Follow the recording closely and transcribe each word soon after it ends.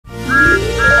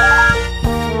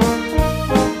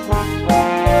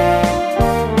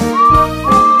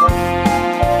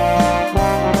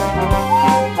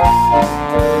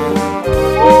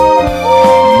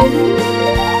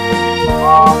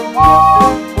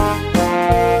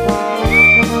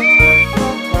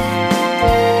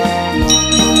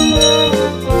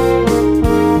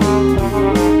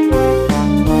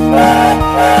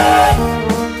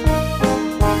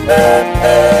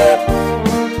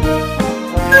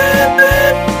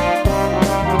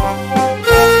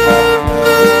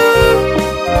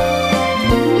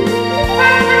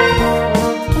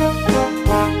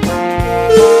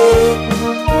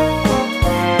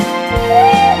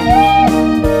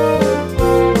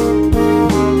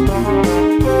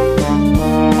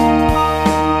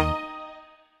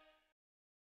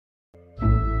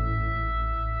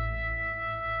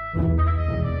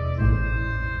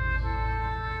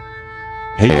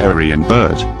Hey Arry and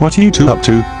Bert, what are you two up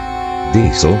to?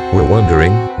 Diesel, we're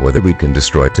wondering whether we can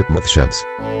destroy Tidmouth sheds.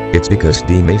 It's because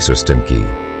D-mace are stinky.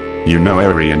 You know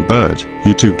Arry and Bert,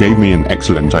 you two gave me an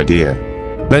excellent idea.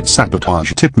 Let's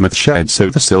sabotage Tidmouth sheds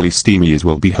so the silly steamies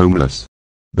will be homeless.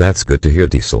 That's good to hear,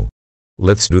 Diesel.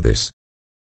 Let's do this.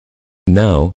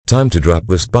 Now, time to drop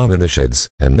this bomb in the sheds,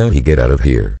 and now he get out of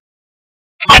here.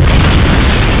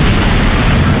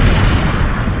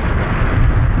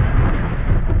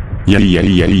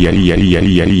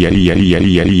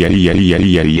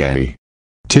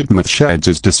 Tidmouth sheds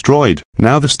is destroyed,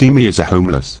 now the steamies are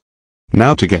homeless.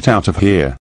 Now to get out of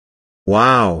here.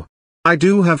 Wow. I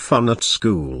do have fun at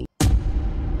school.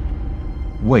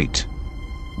 Wait.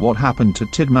 What happened to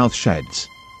Tidmouth sheds?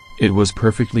 It was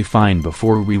perfectly fine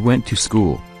before we went to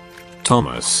school.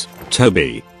 Thomas,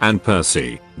 Toby, and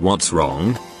Percy, what's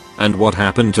wrong? And what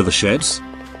happened to the sheds?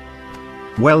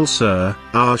 Well, sir,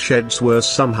 our sheds were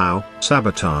somehow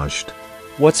sabotaged.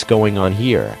 What's going on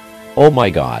here? Oh my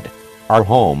god. Our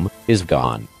home is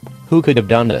gone. Who could have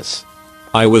done this?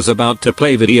 I was about to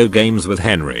play video games with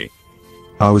Henry.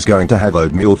 I was going to have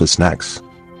oatmeal for snacks.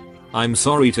 I'm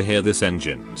sorry to hear this,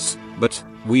 engines, but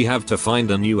we have to find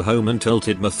a new home until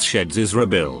Tidmouth sheds is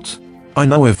rebuilt. I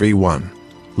know everyone.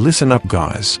 Listen up,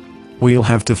 guys. We'll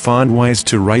have to find ways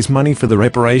to raise money for the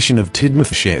reparation of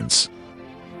Tidmouth sheds.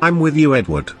 I'm with you,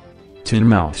 Edward.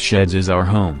 Tidmouth sheds is our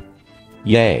home.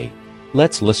 Yay.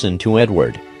 Let's listen to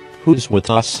Edward. Who's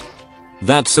with us?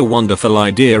 That's a wonderful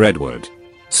idea, Edward.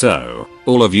 So,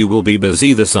 all of you will be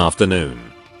busy this afternoon.